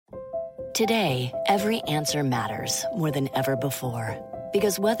Today, every answer matters more than ever before.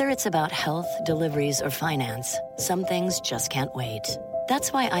 Because whether it's about health, deliveries, or finance, some things just can't wait.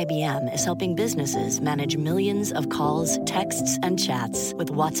 That's why IBM is helping businesses manage millions of calls, texts, and chats with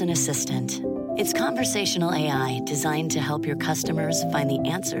Watson Assistant. It's conversational AI designed to help your customers find the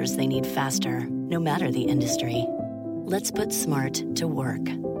answers they need faster, no matter the industry. Let's put smart to work.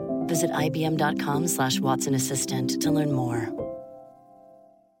 Visit IBM.com/Watson Assistant to learn more.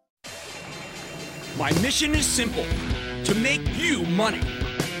 My mission is simple, to make you money.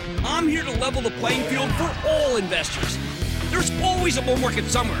 I'm here to level the playing field for all investors. There's always a bull market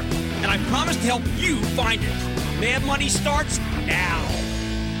somewhere, and I promise to help you find it. Mad Money starts now.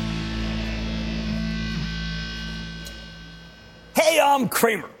 Hey, I'm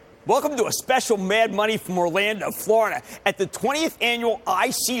Cramer. Welcome to a special Mad Money from Orlando, Florida, at the 20th Annual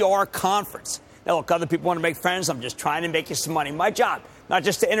ICR Conference. Now, look, other people want to make friends. I'm just trying to make you some money. My job, not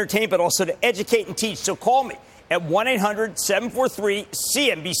just to entertain, but also to educate and teach. So call me at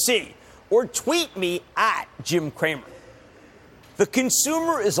 1-800-743-CNBC or tweet me at Jim Cramer. The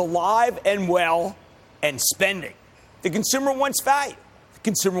consumer is alive and well and spending. The consumer wants value. The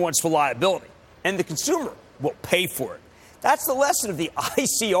consumer wants reliability. And the consumer will pay for it. That's the lesson of the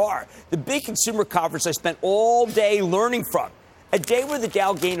ICR, the big consumer conference I spent all day learning from. A day where the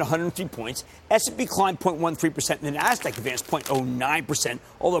Dow gained 103 points, S&P climbed 0.13%, and the Nasdaq advanced 0.09%,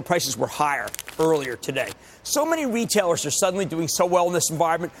 although prices were higher earlier today. So many retailers are suddenly doing so well in this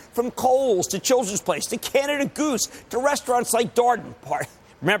environment, from Kohl's to Children's Place to Canada Goose to restaurants like Darden.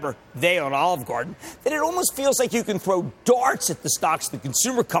 Remember, they own Olive Garden. That it almost feels like you can throw darts at the stocks of the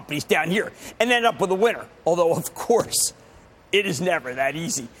consumer companies down here and end up with a winner. Although, of course, it is never that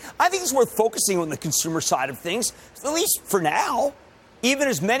easy. I think it's worth focusing on the consumer side of things, at least for now, even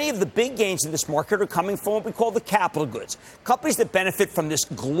as many of the big gains in this market are coming from what we call the capital goods, companies that benefit from this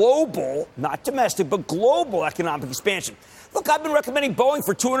global, not domestic, but global economic expansion. Look, I've been recommending Boeing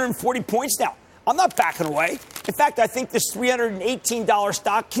for 240 points now. I'm not backing away. In fact, I think this $318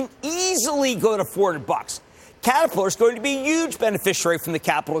 stock can easily go to $400. Caterpillar is going to be a huge beneficiary from the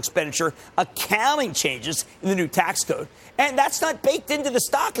capital expenditure accounting changes in the new tax code. And that's not baked into the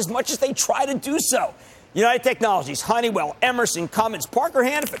stock as much as they try to do so. United Technologies, Honeywell, Emerson, Cummins, Parker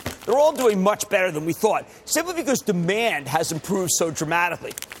Hannifin, they're all doing much better than we thought, simply because demand has improved so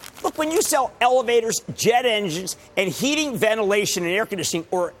dramatically. Look, when you sell elevators, jet engines, and heating, ventilation, and air conditioning,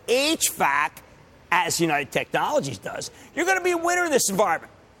 or HVAC, as United Technologies does, you're going to be a winner in this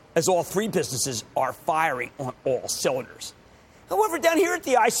environment, as all three businesses are firing on all cylinders. However, down here at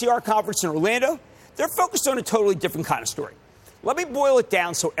the ICR conference in Orlando, they're focused on a totally different kind of story. Let me boil it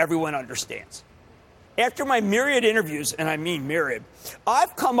down so everyone understands. After my myriad interviews, and I mean myriad,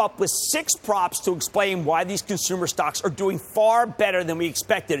 I've come up with 6 props to explain why these consumer stocks are doing far better than we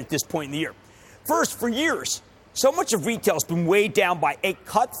expected at this point in the year. First, for years, so much of retail has been weighed down by a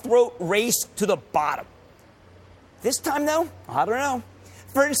cutthroat race to the bottom. This time, though, I don't know.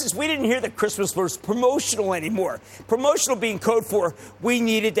 For instance, we didn't hear that Christmas was promotional anymore. Promotional being code for we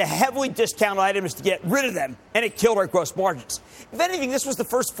needed to heavily discount items to get rid of them, and it killed our gross margins. If anything, this was the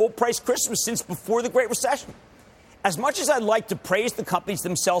first full-price Christmas since before the Great Recession. As much as I'd like to praise the companies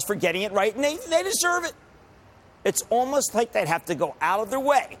themselves for getting it right, and they deserve it, it's almost like they'd have to go out of their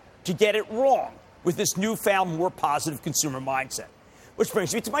way to get it wrong with this newfound, more positive consumer mindset. Which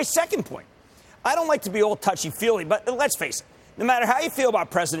brings me to my second point. I don't like to be all touchy-feely, but let's face it. No matter how you feel about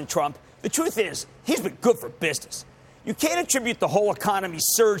President Trump, the truth is he's been good for business. You can't attribute the whole economy's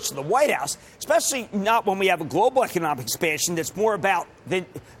surge to the White House, especially not when we have a global economic expansion that's more about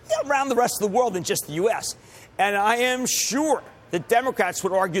around the rest of the world than just the U.S. And I am sure that Democrats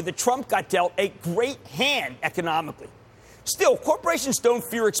would argue that Trump got dealt a great hand economically. Still, corporations don't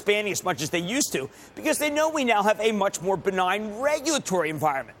fear expanding as much as they used to because they know we now have a much more benign regulatory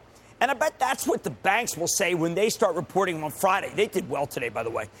environment. And I bet that's what the banks will say when they start reporting on Friday. They did well today, by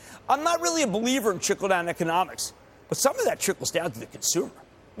the way. I'm not really a believer in trickle-down economics, but some of that trickles down to the consumer.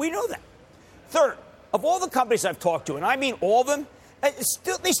 We know that. Third, of all the companies I've talked to, and I mean all of them,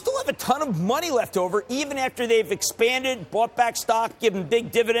 they still have a ton of money left over, even after they've expanded, bought back stock, given big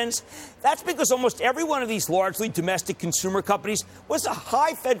dividends. That's because almost every one of these largely domestic consumer companies was a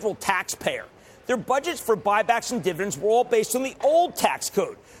high federal taxpayer. Their budgets for buybacks and dividends were all based on the old tax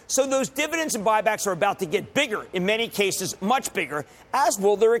code. So those dividends and buybacks are about to get bigger, in many cases much bigger, as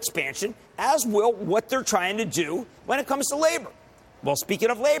will their expansion, as will what they're trying to do when it comes to labor. Well, speaking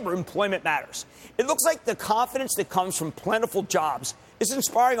of labor, employment matters. It looks like the confidence that comes from plentiful jobs is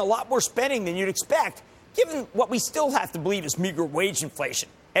inspiring a lot more spending than you'd expect, given what we still have to believe is meager wage inflation.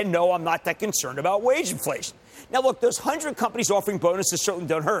 And no, I'm not that concerned about wage inflation. Now, look, those 100 companies offering bonuses certainly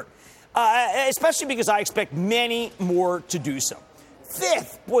don't hurt. especially because I expect many more to do so.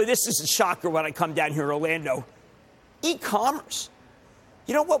 Fifth, boy, this is a shocker when I come down here in Orlando, e-commerce.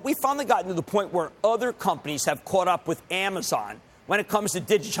 You know what? We finally gotten to the point where other companies have caught up with Amazon when it comes to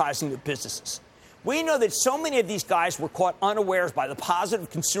digitizing their businesses. We know that so many of these guys were caught unawares by the positive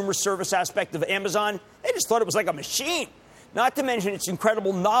consumer service aspect of Amazon. They just thought it was like a machine. Not to mention its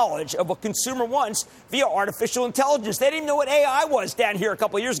incredible knowledge of what consumer wants via artificial intelligence. They didn't know what AI was down here a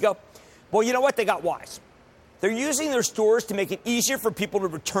couple of years ago. Well, you know what? They got wise. They're using their stores to make it easier for people to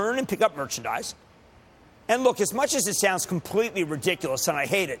return and pick up merchandise. And look, as much as it sounds completely ridiculous and I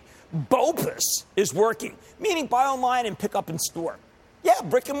hate it, BOPUS is working, meaning buy online and pick up in store. Yeah,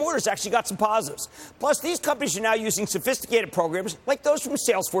 brick and mortar's actually got some positives. Plus, these companies are now using sophisticated programs like those from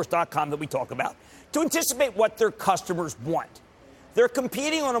Salesforce.com that we talk about to anticipate what their customers want. They're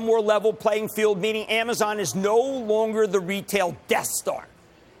competing on a more level playing field, meaning Amazon is no longer the retail Death Star.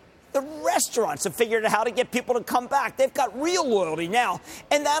 The restaurants have figured out how to get people to come back. They've got real loyalty now,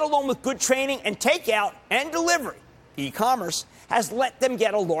 and that along with good training and takeout and delivery, e-commerce, has let them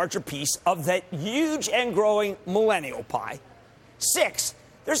get a larger piece of that huge and growing millennial pie. 6,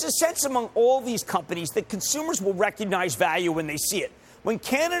 there's a sense among all these companies that consumers will recognize value when they see it. When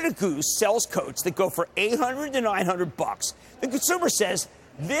Canada Goose sells coats that go for $800 to $900, the consumer says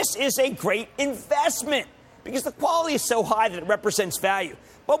this is a great investment because the quality is so high that it represents value.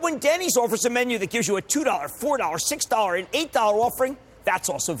 But when Denny's offers a menu that gives you a $2, $4, $6, and $8 offering, that's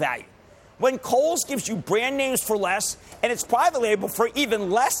also value. When Kohl's gives you brand names for less and it's private label for even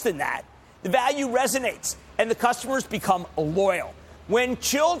less than that, the value resonates and the customers become loyal. When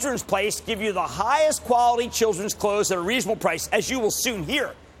Children's Place give you the highest quality children's clothes at a reasonable price, as you will soon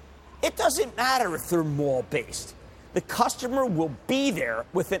hear, it doesn't matter if they're mall-based. The customer will be there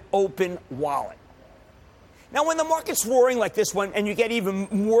with an open wallet. Now, when the market's roaring like this one and you get even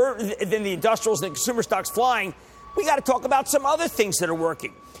more than the industrials and the consumer stocks flying, we got to talk about some other things that are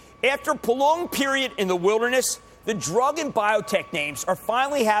working. After a prolonged period in the wilderness, the drug and biotech names are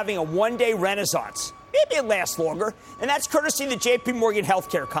finally having a one-day renaissance. Maybe it lasts longer, and that's courtesy of the J.P. Morgan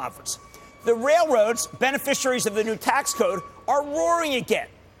Healthcare Conference. The railroads, beneficiaries of the new tax code, are roaring again.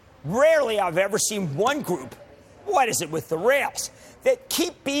 Rarely I've ever seen one group, what is it with the rails, that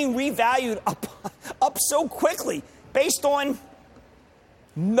keep being revalued up so quickly based on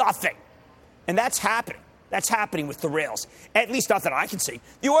nothing. And that's happening. That's happening with the rails, at least not that I can see.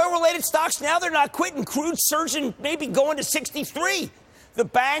 The oil-related stocks, now they're not quitting. Crude surging, maybe going to 63. The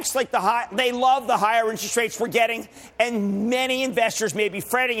banks, they love the higher interest rates we're getting, and many investors may be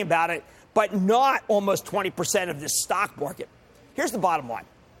fretting about it, but not almost 20% of this stock market. Here's the bottom line,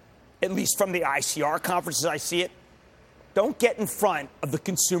 at least from the ICR conferences I see it. Don't get in front of the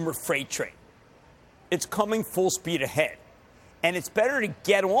consumer freight train. It's coming full speed ahead, and it's better to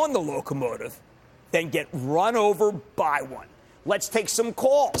get on the locomotive than get run over by one. Let's take some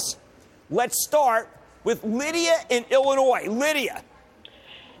calls. Let's start with Lydia in Illinois. Lydia.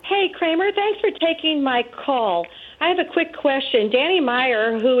 Hey, Cramer, thanks for taking my call. I have a quick question. Danny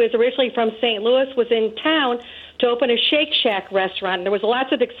Meyer, who is originally from St. Louis, was in town to open a Shake Shack restaurant. There was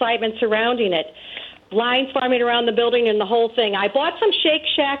lots of excitement surrounding it. Lines forming around the building and the whole thing. I bought some Shake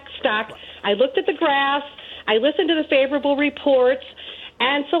Shack stock. I looked at the graphs. I listened to the favorable reports.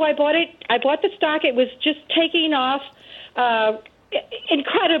 And so I bought it. I bought the stock. It was just taking off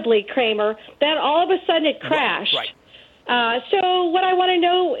incredibly, Cramer. Then all of a sudden it crashed. Right. So what I want to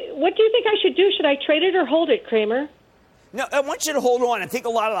know, what do you think I should do? Should I trade it or hold it, Cramer? No, I want you to hold on. I think a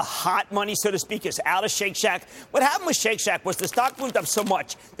lot of the hot money, so to speak, is out of Shake Shack. What happened with Shake Shack was the stock moved up so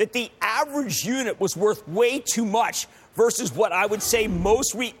much that the average unit was worth way too much versus what I would say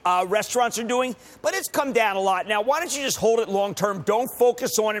most restaurants are doing. But it's come down a lot. Now, why don't you just hold it long term? Don't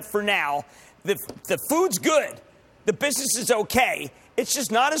focus on it for now. The food's good. The business is okay. It's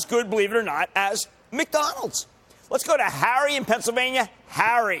just not as good, believe it or not, as McDonald's. Let's go to Harry in Pennsylvania.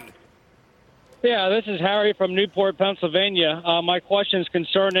 Harry. Yeah, this is Harry from Newport, Pennsylvania. My question is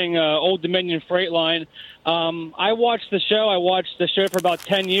concerning Old Dominion Freight Line. I watched the show. I watched the show for about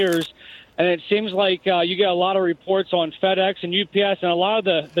 10 years, and it seems like you get a lot of reports on FedEx and UPS and a lot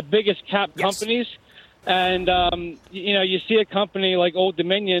of the biggest cap companies. And, you see a company like Old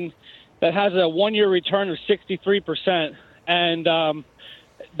Dominion that has a one-year return of 63%. And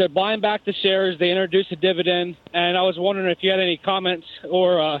they're buying back the shares. They introduced a dividend. And I was wondering if you had any comments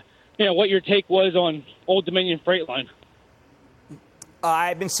or what your take was on Old Dominion Freight Line.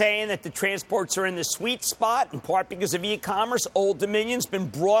 I've been saying that the transports are in the sweet spot, in part because of e-commerce. Old Dominion's been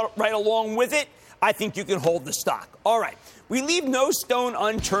brought right along with it. I think you can hold the stock. All right. We leave no stone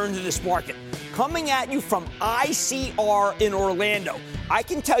unturned to this market. Coming at you from ICR in Orlando, I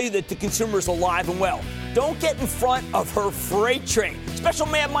can tell you that the consumer is alive and well. Don't get in front of her freight train. Special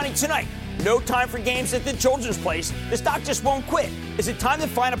Mad Money tonight. No time for games at the Children's Place. The stock just won't quit. Is it time to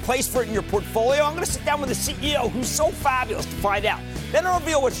find a place for it in your portfolio? I'm going to sit down with the CEO, who's so fabulous, to find out. Then I'll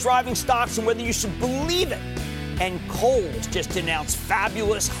reveal what's driving stocks and whether you should believe it. And Kohl's just announced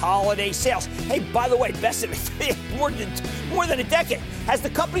fabulous holiday sales. Hey, by the way, best in more than a decade. Has the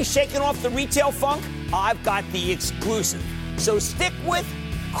company shaken off the retail funk? I've got the exclusive. So stick with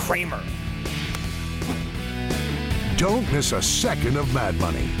Cramer. Don't miss a second of Mad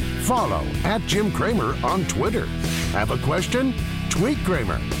Money. Follow @Jim Cramer on Twitter. Have a question? Tweet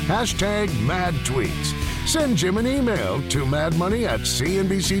Cramer. #MadTweets. Send Jim an email to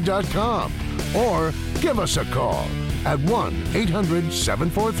madmoney@cnbc.com or give us a call at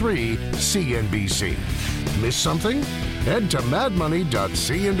 1-800-743-CNBC. Miss something? Head to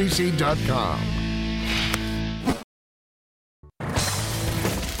madmoney.cnbc.com.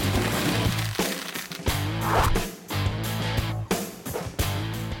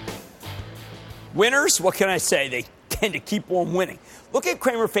 Winners, what can I say? They tend to keep on winning. Look at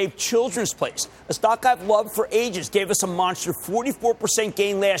Cramer fave Children's Place, a stock I've loved for ages. Gave us a monster 44%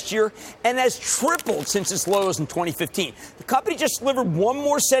 gain last year and has tripled since its lows in 2015. The company just delivered one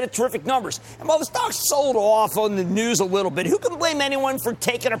more set of terrific numbers. And while the stock sold off on the news a little bit, who can blame anyone for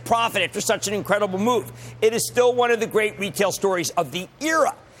taking a profit after such an incredible move? It is still one of the great retail stories of the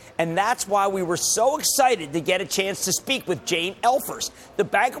era. And that's why we were so excited to get a chance to speak with Jane Elfers, the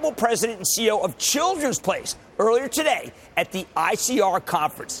bankable president and CEO of Children's Place, earlier today at the ICR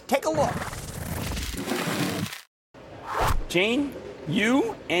conference. Take a look. Jane,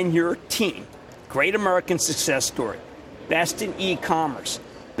 you and your team, great American success story. Best in e-commerce,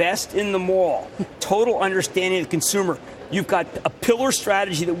 best in the mall, total understanding of the consumer. You've got a pillar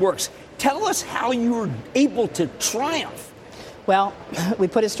strategy that works. Tell us how you were able to triumph. Well, we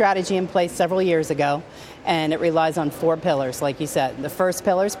put a strategy in place several years ago, and it relies on 4 pillars, like you said. The first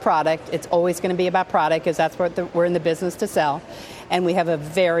pillar is product. It's always going to be about product because that's what we're in the business to sell. And we have a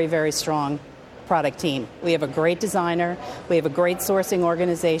very, very strong product team. We have a great designer, we have a great sourcing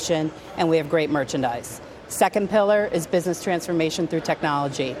organization, and we have great merchandise. Second pillar is business transformation through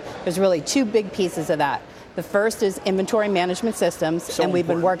technology. There's really 2 big pieces of that. The first is inventory management systems, and we've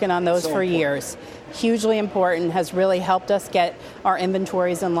been working on those for years. Hugely important, has really helped us get our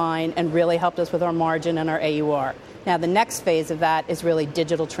inventories in line and really helped us with our margin and our AUR. Now, the next phase of that is really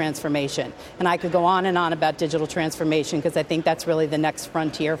digital transformation. And I could go on and on about digital transformation because I think that's really the next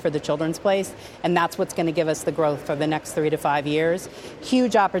frontier for the Children's Place, and that's what's going to give us the growth for the next 3 to 5 years.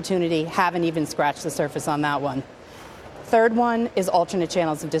 Huge opportunity, haven't even scratched the surface on that one. Third one is alternate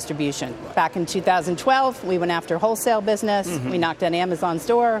channels of distribution. Back in 2012, we went after wholesale business. We knocked on Amazon's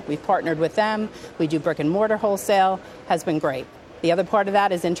door. We've partnered with them. We do brick and mortar wholesale. Has been great. The other part of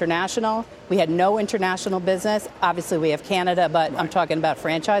that is international. We had no international business. Obviously, we have Canada, but I'm talking about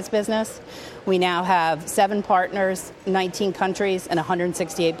franchise business. We now have 7 partners, 19 countries, and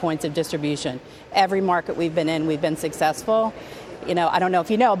 168 points of distribution. Every market we've been in, we've been successful. You know, I don't know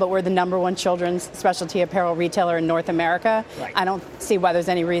if you know, but we're the #1 children's specialty apparel retailer in North America. Right. I don't see why there's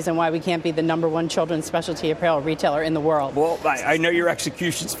any reason why we can't be the #1 children's specialty apparel retailer in the world. Well, I know your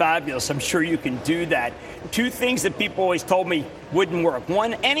execution's fabulous. I'm sure you can do that. 2 things that people always told me wouldn't work.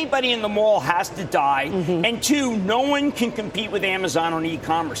 1, anybody in the mall has to die. And 2, no one can compete with Amazon on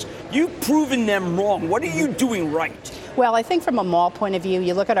e-commerce. You've proven them wrong. What are you doing right? Well, I think from a mall point of view,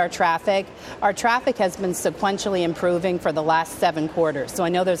 you look at our traffic. Our traffic has been sequentially improving for the last 7 quarters. So I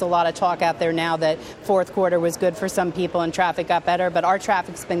know there's a lot of talk out there now that fourth quarter was good for some people and traffic got better, but our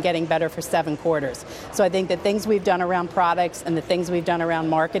traffic's been getting better for 7 quarters. So I think the things we've done around products and the things we've done around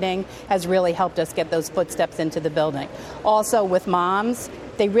marketing has really helped us get those footsteps into the building. Also with moms,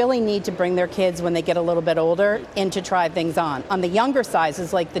 they really need to bring their kids when they get a little bit older in to try things on. On the younger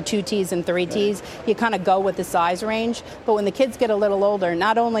sizes, like the 2Ts and 3Ts, you kind of go with the size range. But when the kids get a little older,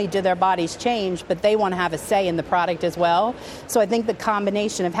 not only do their bodies change, but they want to have a say in the product as well. So I think the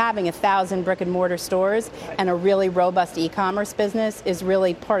combination of having 1,000 brick and mortar stores and a really robust e-commerce business is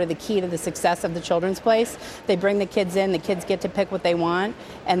really part of the key to the success of the Children's Place. They bring the kids in, the kids get to pick what they want,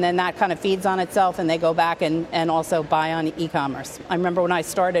 and then that kind of feeds on itself, and they go back and also buy on e-commerce. I remember when I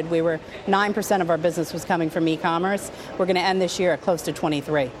started, we were 9% of our business was coming from e-commerce. We're going to end this year at close to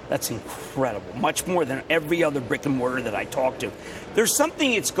 23. That's incredible. Much more than every other brick and mortar that I talk to. There's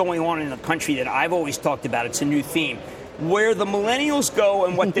something that's going on in the country that I've always talked about. It's a new theme. where the millennials go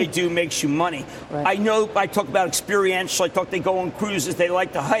and what they do makes you money. Right. I know I talk about experiential. I talk they go on cruises. They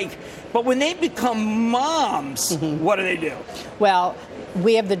like to hike. But when they become moms, what do they do? Well,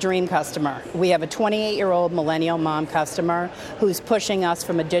 we have the dream customer. We have a 28-year-old millennial mom customer who's pushing us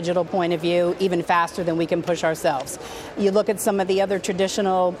from a digital point of view even faster than we can push ourselves. You look at some of the other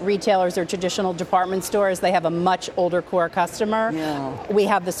traditional retailers or traditional department stores, they have a much older core customer. Yeah. We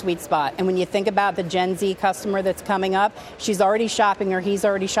have the sweet spot. And when you think about the Gen Z customer that's coming up, she's already shopping or he's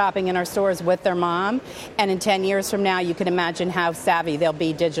already shopping in our stores with their mom. And in 10 years from now, you can imagine how savvy they'll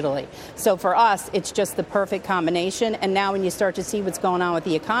be digitally. So for us, it's just the perfect combination. And now when you start to see what's going on with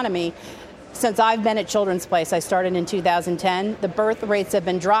the economy, since I've been at Children's Place, I started in 2010, the birth rates have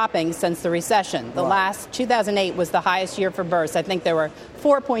been dropping since the recession. The last 2008 was the highest year for births. I think there were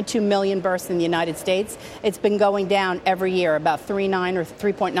 4.2 million births in the United States. It's been going down every year, about 3.9 or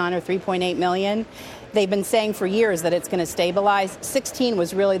 3.8 million. They've been saying for years that it's going to stabilize. 16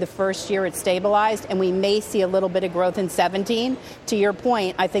 was really the first year it stabilized, and we may see a little bit of growth in 17. To your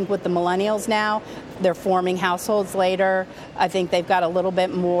point, I think with the millennials now, they're forming households later. I think they've got a little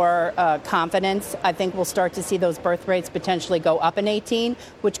bit more confidence. I think we'll start to see those birth rates potentially go up in 18,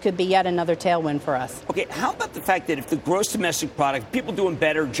 which could be yet another tailwind for us. Okay, how about the fact that if the gross domestic product, people doing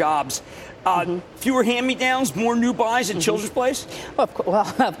better jobs, fewer hand-me-downs, more new buys at Children's Place?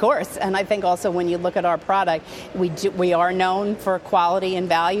 Well, of course. And I think also when you look at our product, we are known for quality and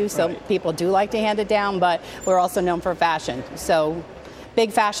value, so people do like to hand it down, but we're also known for fashion. So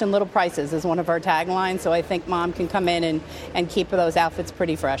big fashion, little prices is one of our taglines, so I think mom can come in and keep those outfits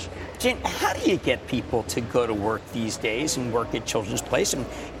pretty fresh. Jen, how do you get people to go to work these days and work at Children's Place? And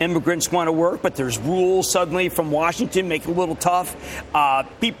immigrants want to work, but there's rules suddenly from Washington make it a little tough.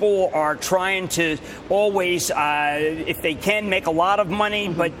 People are trying to always, if they can, make a lot of money,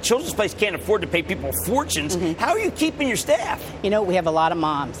 but Children's Place can't afford to pay people fortunes. How are you keeping your staff? You know, we have a lot of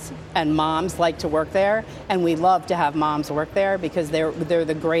moms, and moms like to work there, and we love to have moms work there because they're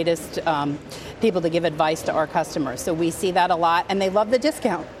the greatest people to give advice to our customers. So we see that a lot, and they love the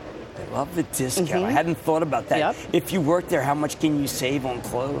discount. They love the discount. I hadn't thought about that. Yep. If you work there, how much can you save on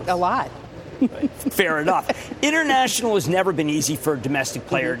clothes? A lot. Fair enough. International has never been easy for a domestic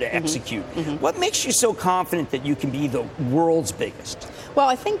player to execute. What makes you so confident that you can be the world's biggest? Well,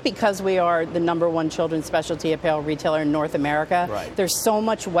 I think because we are the #1 children's specialty apparel retailer in North America, there's so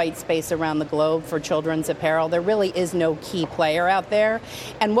much white space around the globe for children's apparel. There really is no key player out there.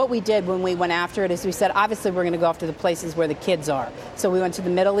 And what we did when we went after it is we said, obviously, we're going to go after the places where the kids are. So we went to the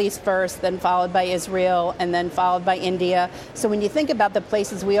Middle East first, then followed by Israel, and then followed by India. So when you think about the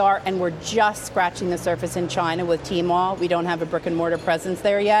places we are, and we're just scratching the surface in China with Tmall, we don't have a brick and mortar presence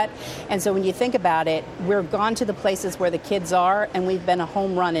there yet. And so when you think about it, we're gone to the places where the kids are, and we've been a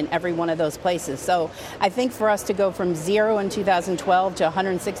home run in every one of those places. So I think for us to go from 0 in 2012 to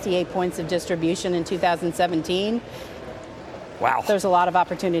 168 points of distribution in 2017, wow, there's a lot of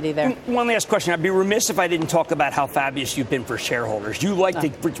opportunity there. One last question. I'd be remiss if I didn't talk about how fabulous you've been for shareholders. You like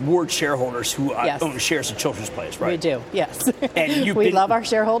to reward shareholders who own shares at Children's Place, right? We do, yes. And we love our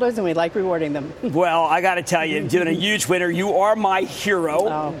shareholders, and we like rewarding them. Well, I got to tell you, you've been a huge winner. You are my hero.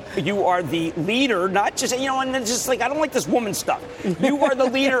 Oh. You are the leader, not just, and it's just like, I don't like this woman stuff. You are the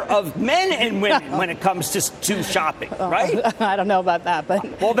leader of men and women when it comes to shopping, right? I don't know about that,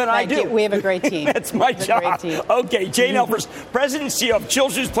 but well, then I do. We have a great team. That's my job. Okay, Jane Elvers, President and CEO of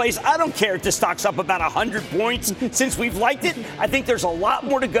Children's Place. I don't care if the stock's up about 100 points since we've liked it. I think there's a lot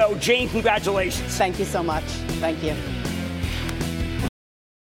more to go. Jane, congratulations. Thank you so much. Thank you.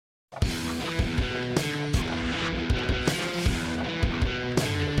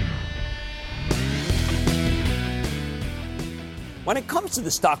 When it comes to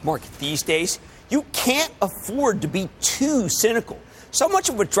the stock market these days, you can't afford to be too cynical. So much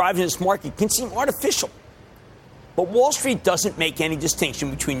of what drives this market can seem artificial. But Wall Street doesn't make any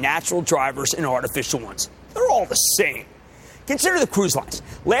distinction between natural drivers and artificial ones. They're all the same. Consider the cruise lines.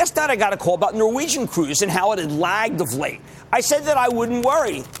 Last night I got a call about Norwegian Cruise and how it had lagged of late. I said that I wouldn't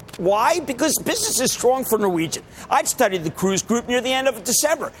worry. Why? Because business is strong for Norwegian. I'd studied the cruise group near the end of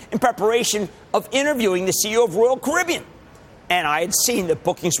December in preparation of interviewing the CEO of Royal Caribbean. And I had seen that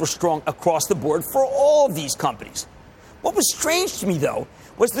bookings were strong across the board for all of these companies. What was strange to me, though,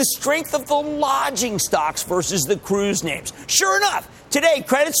 was the strength of the lodging stocks versus the cruise names. Sure enough, today,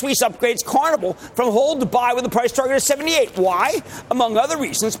 Credit Suisse upgrades Carnival from hold to buy with a price target of 78. Why? Among other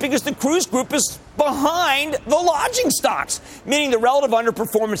reasons, because the cruise group is behind the lodging stocks, meaning the relative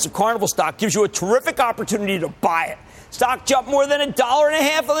underperformance of Carnival stock gives you a terrific opportunity to buy it. Stock jumped more than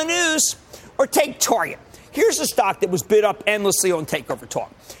 $1.50 on the news. Or take Target. Here's a stock that was bid up endlessly on Takeover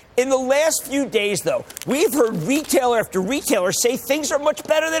Talk. In the last few days, though, we've heard retailer after retailer say things are much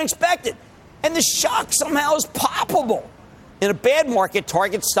better than expected. And the shock somehow is palpable. In a bad market,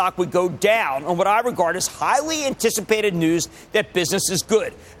 Target stock would go down on what I regard as highly anticipated news that business is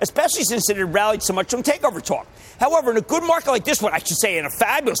good, especially since it had rallied so much from takeover talk. However, in a good market like this one, I should say in a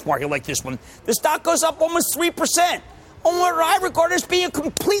fabulous market like this one, the stock goes up almost 3% on what I regard as being a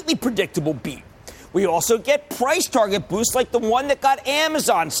completely predictable beat. We also get price target boosts like the one that got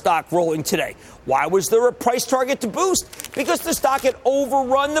Amazon stock rolling today. Why was there a price target to boost? Because the stock had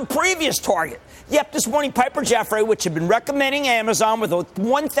overrun the previous target. Yep, this morning Piper Jaffray, which had been recommending Amazon with a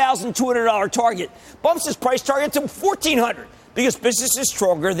 $1,200 target, bumps its price target to $1,400 because business is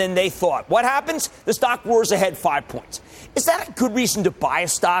stronger than they thought. What happens? The stock roars ahead 5 points. Is that a good reason to buy a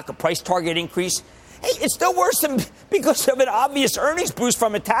stock, a price target increase? Hey, it's still worse than because of an obvious earnings boost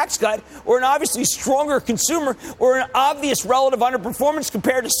from a tax cut or an obviously stronger consumer or an obvious relative underperformance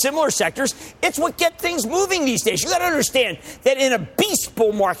compared to similar sectors. It's what gets things moving these days. You got to understand that in a beast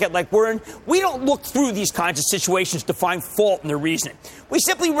bull market like we're in, we don't look through these kinds of situations to find fault in their reasoning. We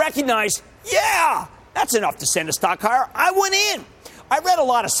simply recognize, yeah, that's enough to send a stock higher. I went in. I read a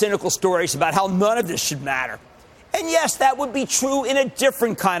lot of cynical stories about how none of this should matter. And yes, that would be true in a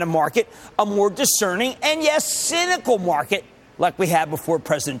different kind of market, a more discerning and, yes, cynical market like we had before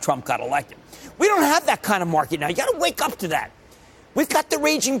President Trump got elected. We don't have that kind of market now. You got to wake up to that. We've got the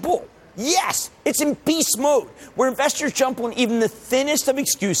raging bull. Yes, it's in beast mode, where investors jump on even the thinnest of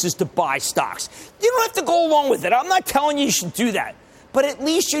excuses to buy stocks. You don't have to go along with it. I'm not telling you should do that. But at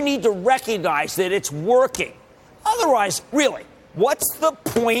least you need to recognize that it's working. Otherwise, really, what's the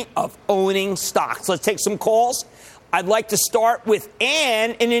point of owning stocks? Let's take some calls. I'd like to start with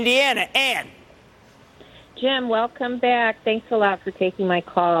Ann in Indiana. Ann. Jim, welcome back. Thanks a lot for taking my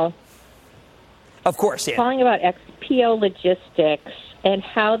call. Of course, Ann. Calling about XPO Logistics and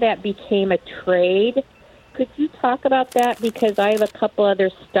how that became a trade. Could you talk about that? Because I have a couple other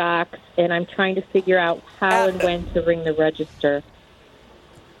stocks, and I'm trying to figure out how and when to ring the register.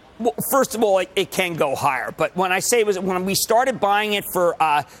 Well, first of all, it can go higher. But when I say it was when we started buying it for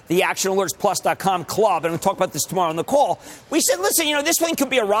the ActionAlertsPlus.com club, and we'll talk about this tomorrow on the call, we said, listen, this thing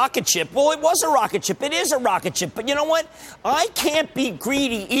could be a rocket ship. Well, it was a rocket ship. It is a rocket ship. But you know what? I can't be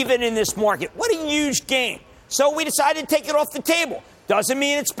greedy even in this market. What a huge gain. So we decided to take it off the table. Doesn't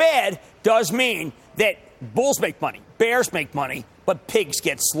mean it's bad. Does mean that bulls make money, bears make money, but pigs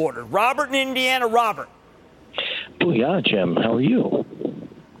get slaughtered. Robert in Indiana. Robert. Booyah, Jim. How are you?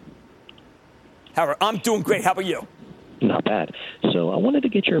 Howard, I'm doing great. How about you? Not bad. So I wanted to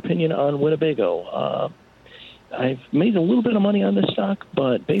get your opinion on Winnebago. I've made a little bit of money on this stock,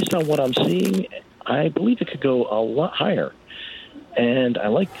 but based on what I'm seeing, I believe it could go a lot higher. And I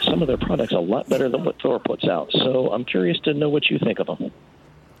like some of their products a lot better than what Thor puts out. So I'm curious to know what you think of them.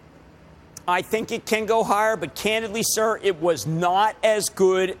 I think it can go higher, but candidly, sir, it was not as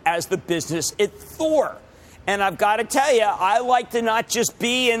good as the business at Thor. And I've got to tell you, I like to not just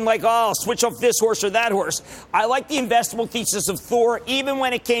be in I'll switch off this horse or that horse. I like the investable thesis of Thor. Even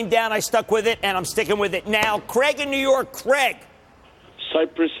when it came down, I stuck with it, and I'm sticking with it now. Craig in New York. Craig.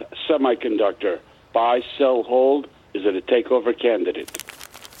 Cypress Semiconductor. Buy, sell, hold. Is it a takeover candidate?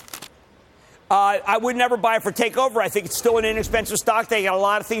 I would never buy it for takeover. I think it's still an inexpensive stock. They got a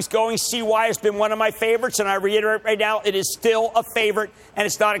lot of things going. CY has been one of my favorites, and I reiterate right now, it is still a favorite, and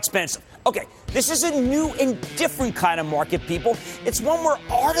it's not expensive. Okay, this is a new and different kind of market, people. It's one where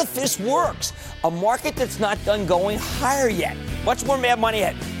artifice works. A market that's not done going higher yet. Much more mad money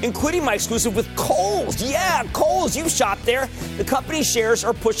ahead, including my exclusive with Kohl's. Yeah, Kohl's, you shop there. The company's shares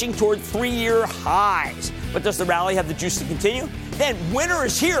are pushing toward 3-year highs. But does the rally have the juice to continue? Then winter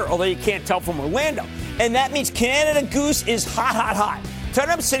is here, although you can't tell from Orlando. And that means Canada Goose is hot, hot, hot.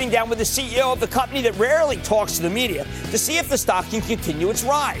 Tonight I'm sitting down with the CEO of the company that rarely talks to the media to see if the stock can continue its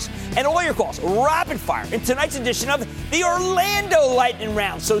rise. And all your calls, rapid fire, in tonight's edition of the Orlando Lightning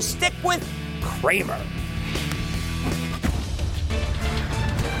Round. So stick with Cramer.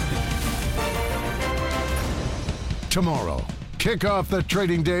 Tomorrow, kick off the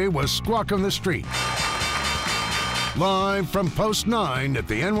trading day with Squawk on the Street. Live from Post 9 at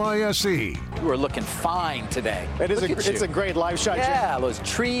the NYSE. You are looking fine today. It's a great live shot. Yeah, those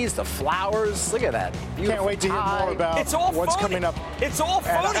trees, the flowers. Look at that. Can't wait to hear more about what's coming up. It's all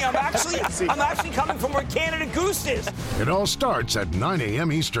phony. I'm actually coming from where Canada Goose is. It all starts at 9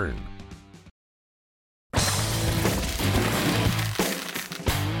 a.m. Eastern.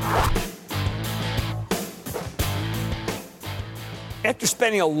 After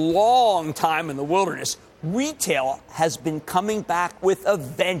spending a long time in the wilderness, Retail has been coming back with a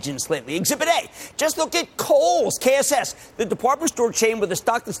vengeance lately. Exhibit A, just look at Kohl's, KSS, the department store chain with a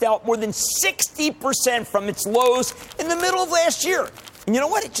stock that's down more than 60% from its lows in the middle of last year. And you know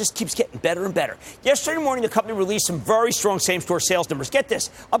what? It just keeps getting better and better. Yesterday morning, the company released some very strong same-store sales numbers. Get this,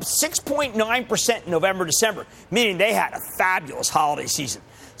 up 6.9% in November, December, meaning they had a fabulous holiday season.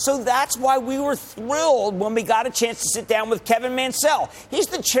 So that's why we were thrilled when we got a chance to sit down with Kevin Mansell. He's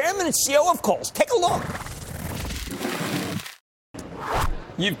the chairman and CEO of Kohl's. Take a look.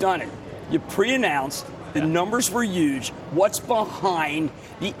 You've done it. You pre-announced. The numbers were huge. What's behind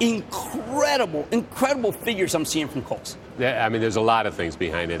the incredible figures I'm seeing from Kohl's? I mean, there's a lot of things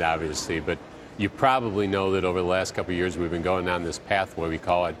behind it, obviously, but you probably know that over the last couple of years, we've been going down this pathway. We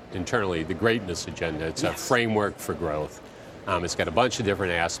call it internally the greatness agenda. It's a framework for growth. It's got a bunch of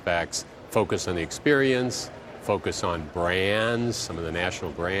different aspects, focus on the experience, focus on brands. Some of the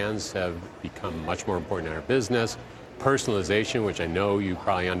national brands have become much more important in our business. Personalization, which I know you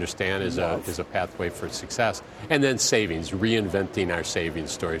probably understand is a pathway for success. And then savings, reinventing our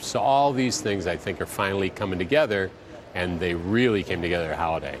savings story. So all these things, I think, are finally coming together, and they really came together at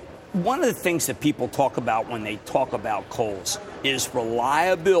Holiday. One of the things that people talk about when they talk about Kohl's is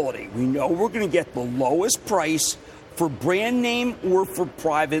reliability. We know we're going to get the lowest price for brand name or for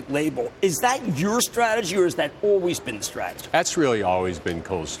private label. Is that your strategy, or has that always been the strategy? That's really always been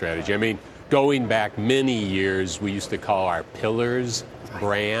Kohl's strategy. I mean, going back many years, we used to call our pillars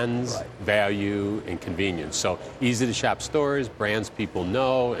brands, value, and convenience. So easy to shop stores, brands people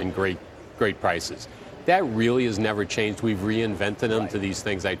know, and great prices. That really has never changed. We've reinvented them to these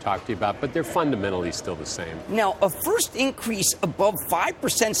things I talked to you about, but they're fundamentally still the same. Now, a first increase above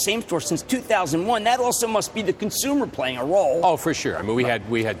 5% same store since 2001, that also must be the consumer playing a role. Oh, for sure. I mean,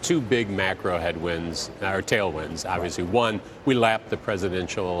 we had two big macro headwinds, or tailwinds, obviously. One, we lapped the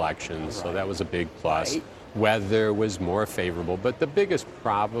presidential elections, so that was a big plus. Right. Weather was more favorable, but the biggest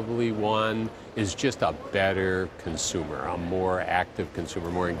probably one is just a better consumer, a more active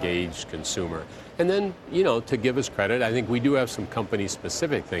consumer, more engaged consumer. And then, you know, to give us credit, I think we do have some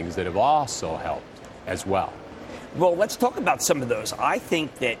company-specific things that have also helped as well. Well, let's talk about some of those. I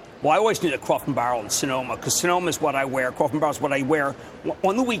think that, well, I always knew that Crofton Barrel and Sonoma, because Sonoma is what I wear, Crofton Barrel is what I wear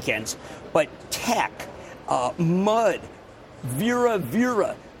on the weekends, but Tech, Mud,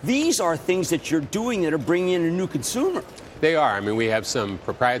 Vera, these are things that you're doing that are bringing in a new consumer. They are. I mean, we have some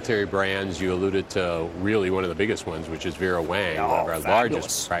proprietary brands. You alluded to really one of the biggest ones, which is Vera Wang, one of our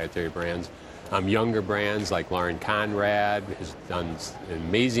largest proprietary brands. Younger brands like Lauren Conrad has done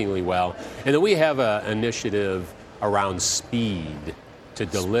amazingly well. And then we have an initiative around speed to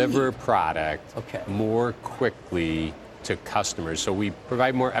deliver product more quickly to customers. So we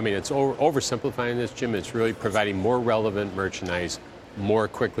provide more, I mean, it's oversimplifying this, Jim. It's really providing more relevant merchandise more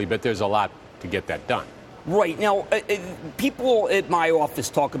quickly, but there's a lot to get that done. Right. Now, people at my office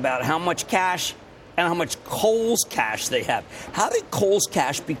talk about how much cash and how much Kohl's cash they have. How did Kohl's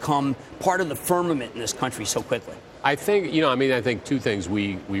cash become part of the firmament in this country so quickly? I think, I think two things.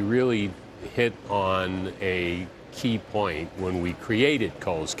 We really hit on a key point when we created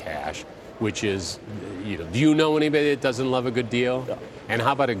Kohl's Cash, which is, do you know anybody that doesn't love a good deal? No. And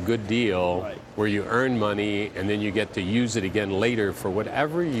how about a good deal where you earn money and then you get to use it again later for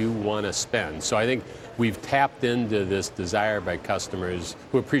whatever you want to spend? So I think we've tapped into this desire by customers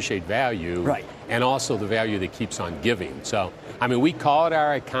who appreciate value and also the value that keeps on giving. So, I mean, we call it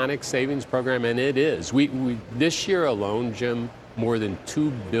our iconic savings program, and it is. We this year alone, Jim, more than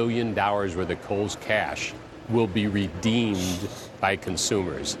 $2 billion worth of Kohl's Cash will be redeemed by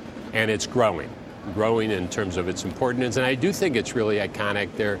consumers. And it's growing in terms of its importance. And I do think it's really iconic.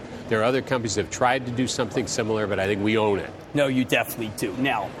 There are other companies that have tried to do something similar, but I think we own it. No, you definitely do.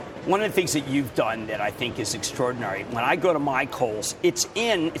 Now, one of the things that you've done that I think is extraordinary, when I go to my Kohl's, it's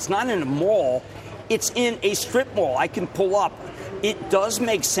not in a mall, it's in a strip mall. I can pull up. It does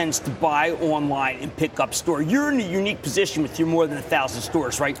make sense to buy online and pick up store. You're in a unique position with your more than 1,000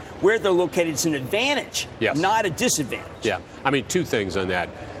 stores, right? Where they're located is an advantage, not a disadvantage. Yeah, I mean, two things on that.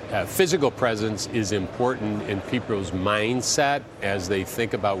 Physical presence is important in people's mindset as they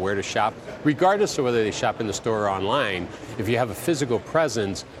think about where to shop, regardless of whether they shop in the store or online. If you have a physical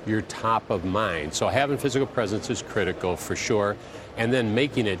presence, you're top of mind. So having physical presence is critical for sure, and then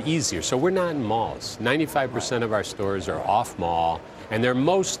making it easier. So we're not in malls. 95% of our stores are off mall, and they're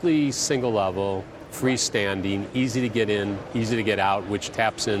mostly single level, freestanding, easy to get in, easy to get out, which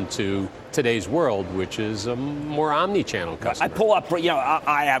taps into today's world, which is a more omni-channel customer. I pull up,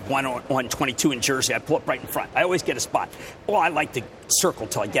 I have one on 22 in Jersey. I pull up right in front. I always get a spot. Well, I like to circle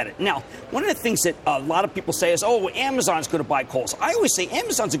till I get it. Now, one of the things that a lot of people say is, Amazon's going to buy Kohl's. I always say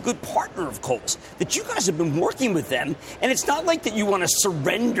Amazon's a good partner of Kohl's, that you guys have been working with them, and it's not like that you want to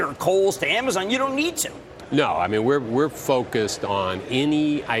surrender Kohl's to Amazon. You don't need to. No, I mean, we're focused on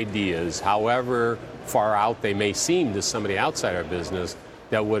any ideas, however far out they may seem to somebody outside our business,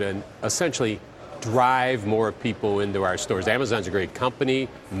 that would essentially drive more people into our stores. Amazon's a great company,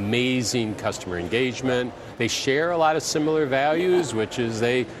 amazing customer engagement. They share a lot of similar values, which is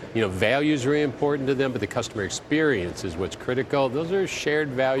values are really important to them, but the customer experience is what's critical. Those are shared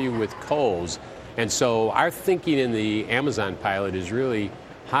value with Kohl's. And so our thinking in the Amazon pilot is really,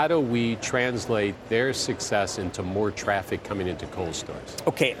 how do we translate their success into more traffic coming into Kohl's stores?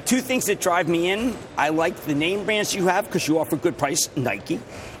 Okay, two things that drive me in. I like the name brands you have because you offer good price, Nike,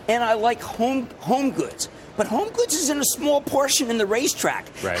 and I like home goods. But home goods is in a small portion in the racetrack.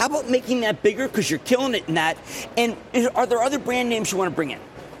 Right. How about making that bigger because you're killing it in that? And are there other brand names you want to bring in?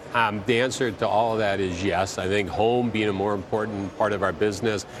 The answer to all of that is yes. I think home being a more important part of our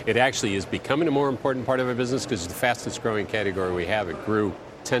business, it actually is becoming a more important part of our business because it's the fastest growing category we have. It grew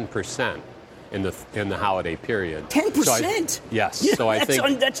 10% in the holiday period. 10%? Yes. Yeah, so I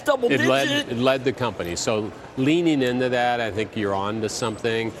think that's double digit. It led the company. So leaning into that, I think you're on to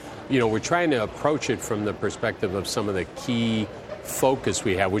something. We're trying to approach it from the perspective of some of the key focus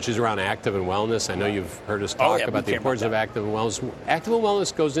we have, which is around active and wellness. I know you've heard us talk about the importance of active and wellness. Active and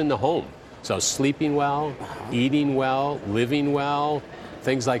wellness goes in the home. So sleeping well, eating well, living well,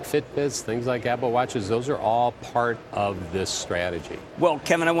 things like Fitbits, things like Apple Watches, those are all part of this strategy. Well,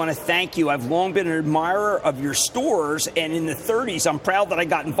 Kevin, I want to thank you. I've long been an admirer of your stores, and in the 30s, I'm proud that I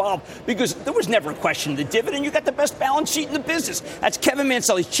got involved because there was never a question of the dividend. You got the best balance sheet in the business. That's Kevin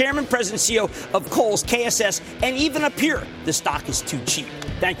Mansell, chairman, president, CEO of Kohl's, KSS, and even up here, the stock is too cheap.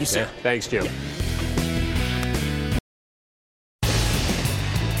 Thank you, sir. Yeah, thanks, Jim. Yeah.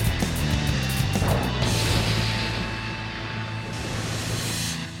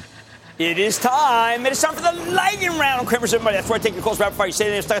 It is time. It is time for the lightning round on Cramer's Everybody. That's where I take your calls right before you say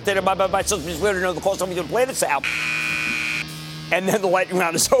they're stuck there. Bye. So just let her know the calls. Somebody's going to play this out. And then the lightning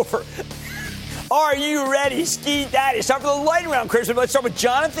round is over. Are you ready, Ski Daddy? It's time for the lightning round, Cramer's Everybody. Let's start with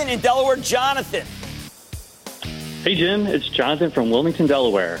Jonathan in Delaware. Jonathan. Hey, Jim. It's Jonathan from Wilmington,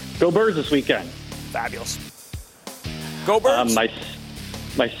 Delaware. Go Birds this weekend. Fabulous. Go Birds.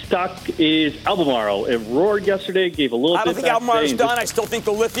 My stock is Albemarle. It roared yesterday, gave a little bit. I don't think Albemarle's done. I still think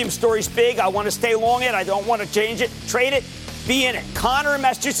the lithium story's big. I want to stay long it. I don't want to change it, trade it, be in it. Connor in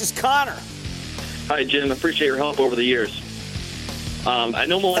Massachusetts. Connor. Hi, Jim. Appreciate your help over the years. I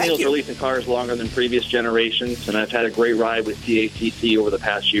know millennials are leasing cars longer than previous generations, and I've had a great ride with CACC over the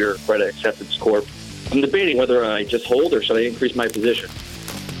past year, Credit Acceptance Corp. I'm debating whether I just hold or should I increase my position.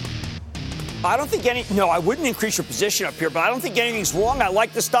 I don't think I wouldn't increase your position up here, but I don't think anything's wrong. I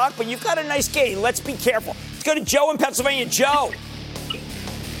like the stock, but you've got a nice gain. Let's be careful. Let's go to Joe in Pennsylvania. Joe.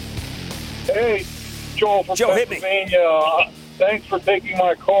 Hey, Joe from Joe, Pennsylvania. Thanks for taking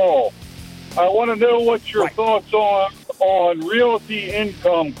my call. I want to know what your thoughts on Realty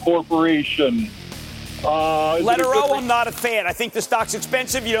Income Corporation. Letter O, I'm not a fan. I think the stock's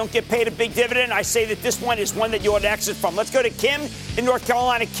expensive. You don't get paid a big dividend. I say that this one is one that you ought to exit from. Let's go to Kim in North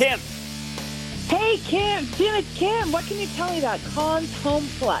Carolina. Kim. Hey, Kim. Jim, it's Kim. What can you tell me about Conn's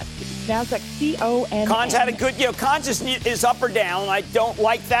HomePlus? NASDAQ CON. Conn's had a good, Conn's is up or down. I don't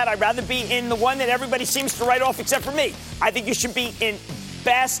like that. I'd rather be in the one that everybody seems to write off except for me. I think you should be in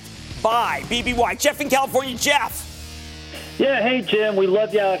Best Buy, BBY. Jeff in California. Jeff. Yeah, hey, Jim. We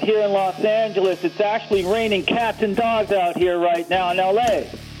love you out here in Los Angeles. It's actually raining cats and dogs out here right now in L.A.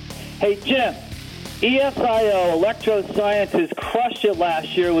 Hey, Jim. ESIO, Electro Sciences, crushed it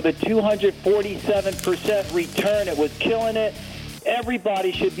last year with a 247% return. It was killing it.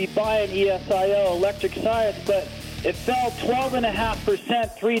 Everybody should be buying ESIO, Electric Science, but it fell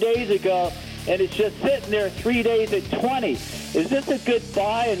 12.5% 3 days ago, and it's just sitting there 3 days at 20. Is this a good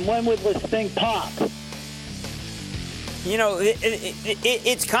buy, and when would this thing pop?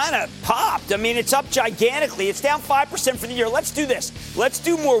 It's kind of popped. I mean, it's up gigantically. It's down 5% for the year. Let's do this. Let's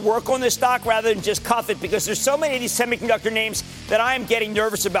do more work on this stock rather than just cuff it because there's so many of these semiconductor names that I am getting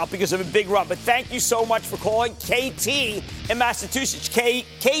nervous about because of a big run. But thank you so much for calling. KT in Massachusetts.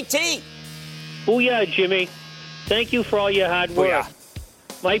 KT. Booyah, Jimmy. Thank you for all your hard work.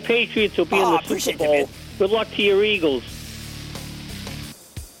 Booyah. My Patriots will be in the Super Bowl. Good luck to your Eagles.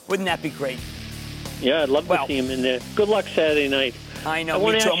 Wouldn't that be great? Yeah, I'd love to see him in there. Good luck Saturday night. I know,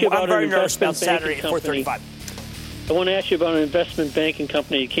 me too. I'm very nervous about Saturday at 4:35. I want to ask you about an investment banking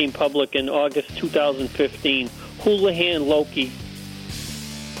company that came public in August 2015, Houlihan Lokey.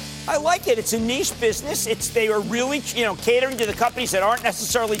 I like it. It's a niche business. They are really, catering to the companies that aren't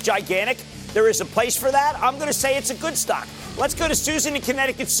necessarily gigantic. There is a place for that. I'm going to say it's a good stock. Let's go to Susan in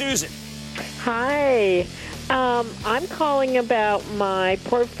Connecticut. Susan. Hi. I'm calling about my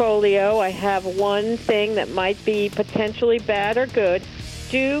portfolio. I have one thing that might be potentially bad or good.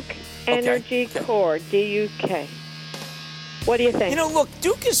 Duke Energy Corp, DUK. What do you think? Look,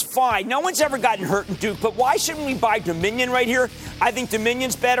 Duke is fine. No one's ever gotten hurt in Duke, but why shouldn't we buy Dominion right here? I think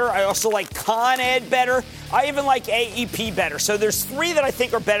Dominion's better. I also like Con Ed better. I even like AEP better. So there's three that I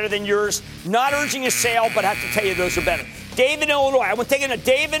think are better than yours. Not urging a sale, but I have to tell you those are better. Dave in Illinois. I want to take in a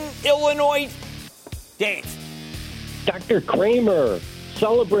Dave in Illinois. Dave. Dr. Cramer,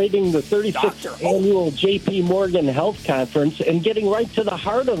 celebrating the 36th annual J.P. Morgan Health Conference and getting right to the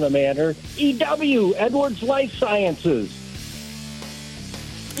heart of the matter, EW, Edwards Life Sciences.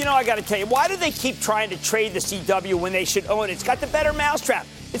 I got to tell you, why do they keep trying to trade this EW when they should own it? It's got the better mousetrap.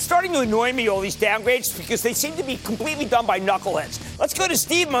 It's starting to annoy me, all these downgrades, because they seem to be completely done by knuckleheads. Let's go to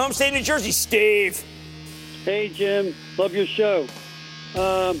Steve, my home state of New Jersey. Steve. Hey, Jim. Love your show.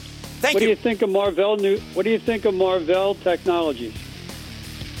 Thank you. What do you think of Marvell Technologies?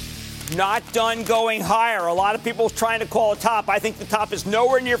 Not done going higher. A lot of people trying to call a top. I think the top is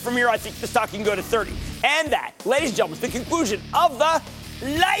nowhere near from here. I think the stock can go to 30. And that, ladies and gentlemen, is the conclusion of the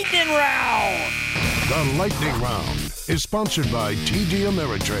Lightning Round. The Lightning Round is sponsored by TD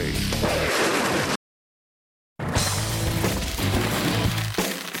Ameritrade.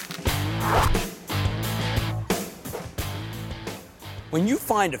 When you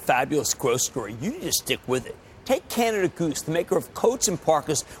find a fabulous growth story, you need to stick with it. Take Canada Goose, the maker of coats and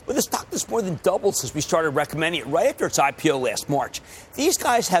parkas, with a stock that's more than doubled since we started recommending it right after its IPO last March. These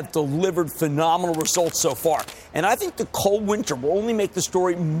guys have delivered phenomenal results so far, and I think the cold winter will only make the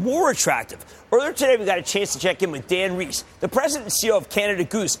story more attractive. Earlier today, we got a chance to check in with Dan Rees, the president and CEO of Canada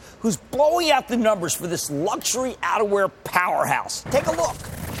Goose, who's blowing out the numbers for this luxury outerwear powerhouse. Take a look.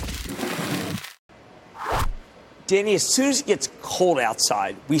 Danny, as soon as it gets cold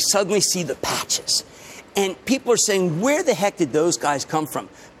outside, we suddenly see the patches. And people are saying, where the heck did those guys come from?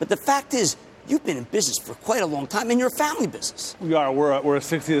 But the fact is, you've been in business for quite a long time, and you're a family business. We are. We're a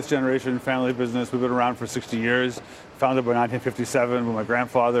 60th generation family business. We've been around for 60 years, founded by 1957 when my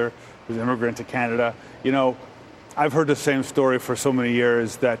grandfather was an immigrant to Canada. I've heard the same story for so many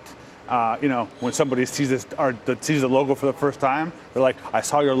years that, when somebody sees the logo for the first time, they're like, I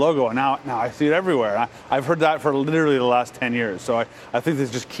saw your logo, and now I see it everywhere. I've heard that for literally the last 10 years. So I think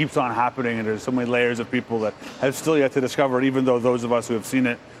this just keeps on happening, and there's so many layers of people that have still yet to discover it, even though those of us who have seen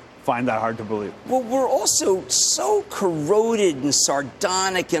it find that hard to believe. Well, we're also so corroded and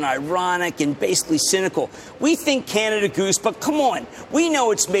sardonic and ironic and basically cynical. We think Canada Goose, but come on, we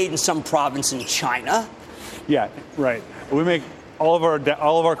know it's made in some province in China. Yeah, right. We make all of our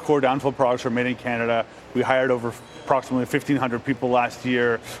core downfill products are made in Canada. We hired over approximately 1,500 people last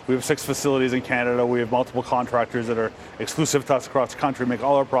year. We have 6 facilities in Canada. We have multiple contractors that are exclusive to us across the country, make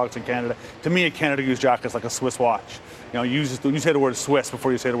all our products in Canada. To me, a Canada Goose jacket is like a Swiss watch. You say the word Swiss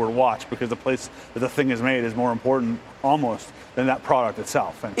before you say the word watch, because the place that the thing is made is more important almost than that product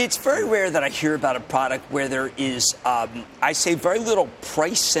itself. And it's very rare that I hear about a product where there is, I say, very little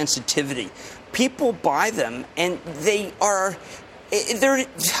price sensitivity. People buy them, and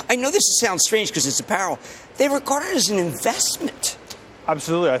I know this sounds strange because it's apparel. They regard it as an investment.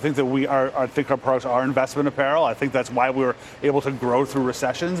 Absolutely. I think that I think our products are investment apparel. I think that's why we were able to grow through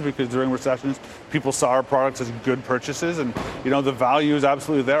recessions, because during recessions, people saw our products as good purchases. And, the value is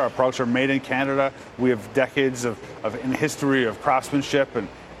absolutely there. Our products are made in Canada. We have decades of in history of craftsmanship and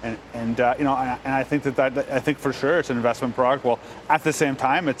I think I think for sure it's an investment product. Well, at the same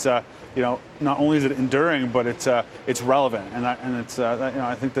time, it's not only is it enduring, but it's relevant, and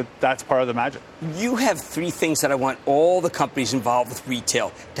I think that's part of the magic. You have 3 things that I want all the companies involved with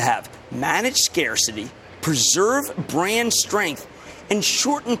retail to have: manage scarcity, preserve brand strength, and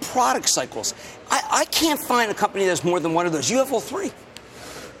shorten product cycles. I can't find a company that has more than one of those. You have all 3.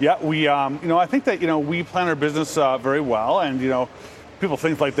 Yeah, we I think that we plan our business very well, and people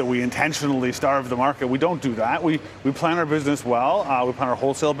think that we intentionally starve the market. We don't do that. We plan our business well. We plan our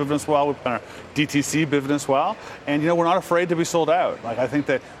wholesale business well. We plan our DTC business well. And, we're not afraid to be sold out. I think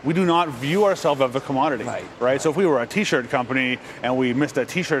that we do not view ourselves as a commodity. Right? So if we were a T-shirt company and we missed a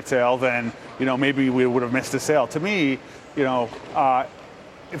T-shirt sale, then, maybe we would have missed a sale. To me,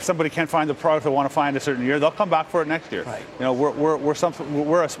 if somebody can't find the product they want to find a certain year, they'll come back for it next year. Right. You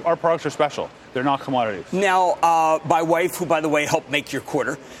know, our products are special. They're not commodities. Now, my wife, who, by the way, helped make your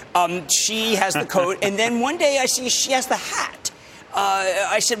quarter, she has the coat. And then one day I see she has the hat.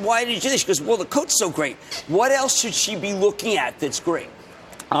 I said, why did you do this? She goes, well, the coat's so great. What else should she be looking at that's great?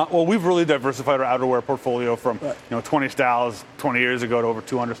 Well, we've really diversified our outerwear portfolio from 20 styles 20 years ago to over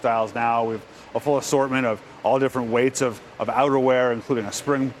 200 styles now. We've a full assortment of all different weights of outerwear, including a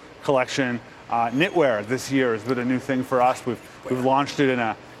spring collection. Knitwear this year has been a new thing for us. We've launched it in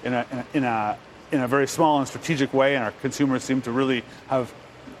a very small and strategic way, and our consumers seem to really have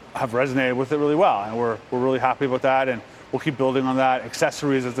resonated with it really well, and we're really happy about that, and we'll keep building on that.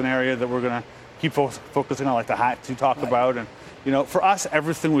 Accessories is an area that we're going to keep focusing on, like the hats you talked about, and for us,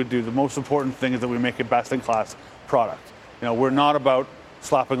 everything we do, the most important thing is that we make a best-in-class product. We're not about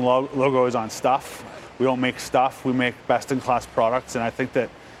slapping logos on stuff. We don't make stuff. We make best-in-class products, and I think that,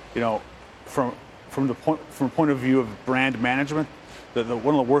 from the point of view of brand management, one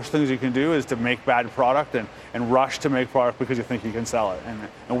of the worst things you can do is to make bad product and rush to make product because you think you can sell it,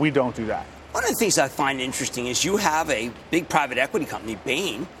 and we don't do that. One of the things I find interesting is you have a big private equity company,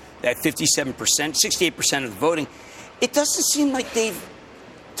 Bain, that 57%, 68% of the voting. It doesn't seem like they've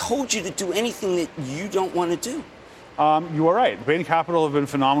told you to do anything that you don't want to do. You are right. Bain Capital have been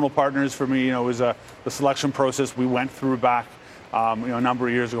phenomenal partners for me. It was the selection process we went through back, a number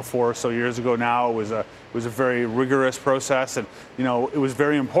of years ago, 4 or so years ago now. It was a very rigorous process, and it was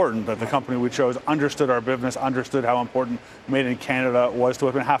very important that the company we chose understood our business, understood how important made in Canada was to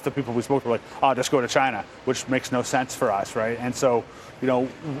us. And half the people we spoke to were like, just go to China, which makes no sense for us, right? And so,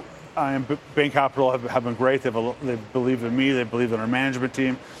 Bain Capital have been great. They've believed in me. They believe in our management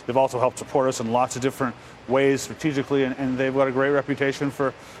team. They've also helped support us in lots of different ways strategically, and they've got a great reputation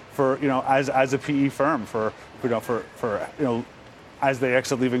for as a PE firm for as they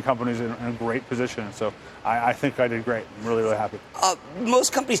exit leaving companies in a great position. So I think I did great. I'm really, really happy.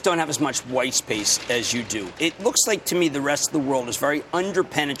 Most companies don't have as much white space as you do. It looks like to me the rest of the world is very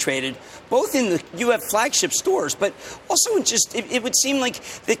underpenetrated, both you have flagship stores, but also it would seem like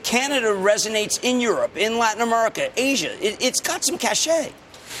that Canada resonates in Europe, in Latin America, Asia. It's got some cachet.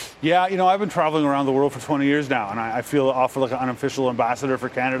 Yeah, I've been traveling around the world for 20 years now, and I feel often like an unofficial ambassador for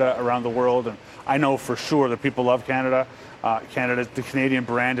Canada around the world, and I know for sure that people love Canada. The Canadian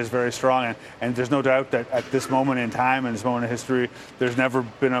brand is very strong, and there's no doubt that at this moment in time and this moment in history, there's never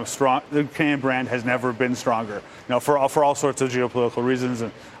been the Canadian brand has never been stronger. For all sorts of geopolitical reasons,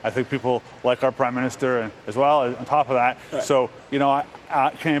 and I think people like our Prime Minister and as well on top of that. Right. So,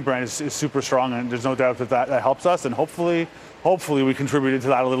 Canadian brand is super strong, and there's no doubt that helps us, and hopefully we contributed to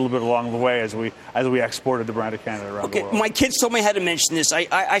that a little bit along the way as we exported the brand of Canada around the world. My kids told me I had to mention this.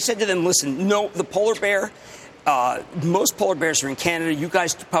 I said to them, listen, no, the polar bear, most polar bears are in Canada. You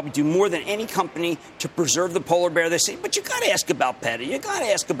guys probably do more than any company to preserve the polar bear. They say, but you got to ask about PETA. You got to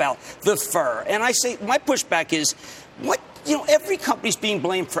ask about the fur. And I say, my pushback is, every company's being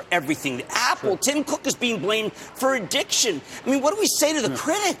blamed for everything. Apple, sure. Tim Cook is being blamed for addiction. I mean, what do we say to the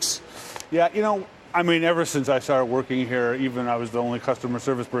critics? Yeah, ever since I started working here, even I was the only customer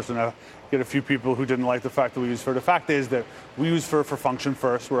service person, I get a few people who didn't like the fact that we use fur. The fact is that we use fur for function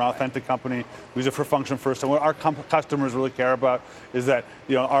first. We're an authentic company. We use it for function first. And what our customers really care about is that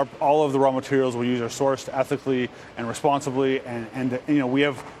all of the raw materials we use are sourced ethically and responsibly. And we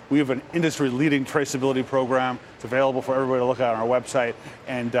have an industry-leading traceability program. It's available for everybody to look at on our website.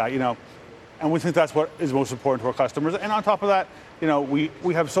 And we think that's what is most important to our customers. And on top of that,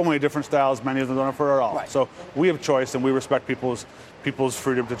 we have so many different styles. Many of them don't have fur at all. Right. So we have choice, and we respect people's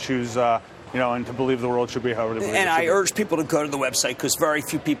freedom to choose, and to believe the world should be however they believe. And I urge people to go to the website because very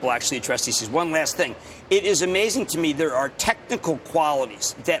few people actually address these. One last thing. It is amazing to me there are technical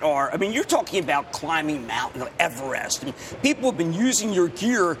qualities that are, you're talking about climbing Mount Everest. People have been using your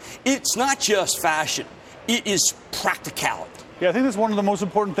gear. It's not just fashion. It is practicality. Yeah, I think that's one of the most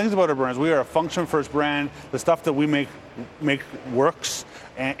important things about our brands. We are a function-first brand. The stuff that we make works,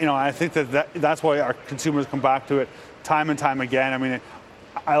 and I think that's why our consumers come back to it time and time again.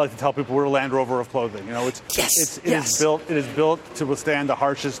 I like to tell people we're a Land Rover of clothing. It is built to withstand the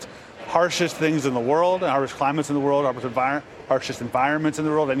harshest things in the world, harshest climates in the world, harshest environments in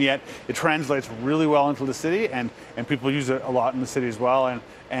the world, and yet it translates really well into the city, and people use it a lot in the city as well,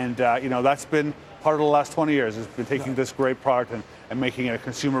 and that's been part of the last 20 years. Has been taking this great product and making it a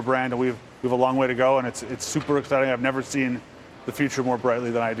consumer brand, and we have a long way to go, and it's super exciting. I've never seen the future more brightly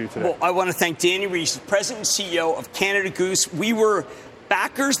than I do today. Well, I want to thank Danny Reese, President and CEO of Canada Goose. We were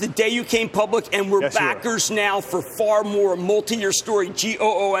backers the day you came public, and we're backers now for far more. Multi-year story,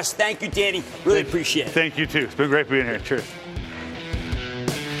 GOOS. Thank you, Danny. Really appreciate it. Thank you, too. It's been great being here. Cheers.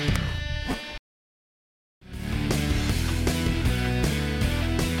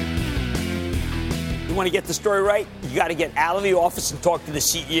 want to get the story right, you got to get out of the office and talk to the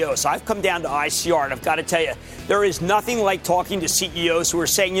CEO. So I've come down to ICR, and I've got to tell you, there is nothing like talking to CEOs who are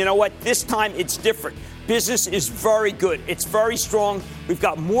saying, you know what, this time it's different. Business is very good. It's very strong. We've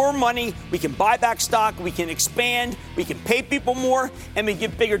got more money. We can buy back stock. We can expand. We can pay people more, and we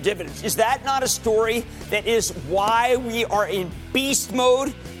give bigger dividends. Is that not a story that is why we are in beast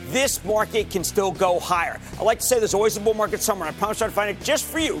mode? This market can still go higher. I like to say there's always a bull market somewhere. I promise I'll find it just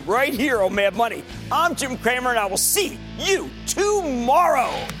for you right here on Mad Money. I'm Jim Cramer, and I will see you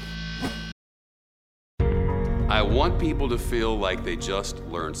tomorrow. I want people to feel like they just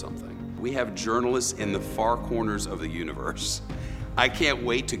learned something. We have journalists in the far corners of the universe. I can't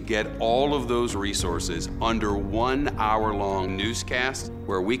wait to get all of those resources under 1 hour-long newscast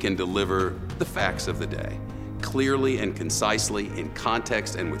where we can deliver the facts of the day, clearly and concisely, in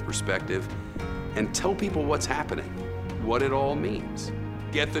context and with perspective, and tell people what's happening, what it all means.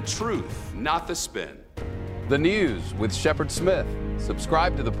 Get the truth, not the spin. The News with Shepard Smith.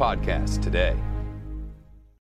 Subscribe to the podcast today.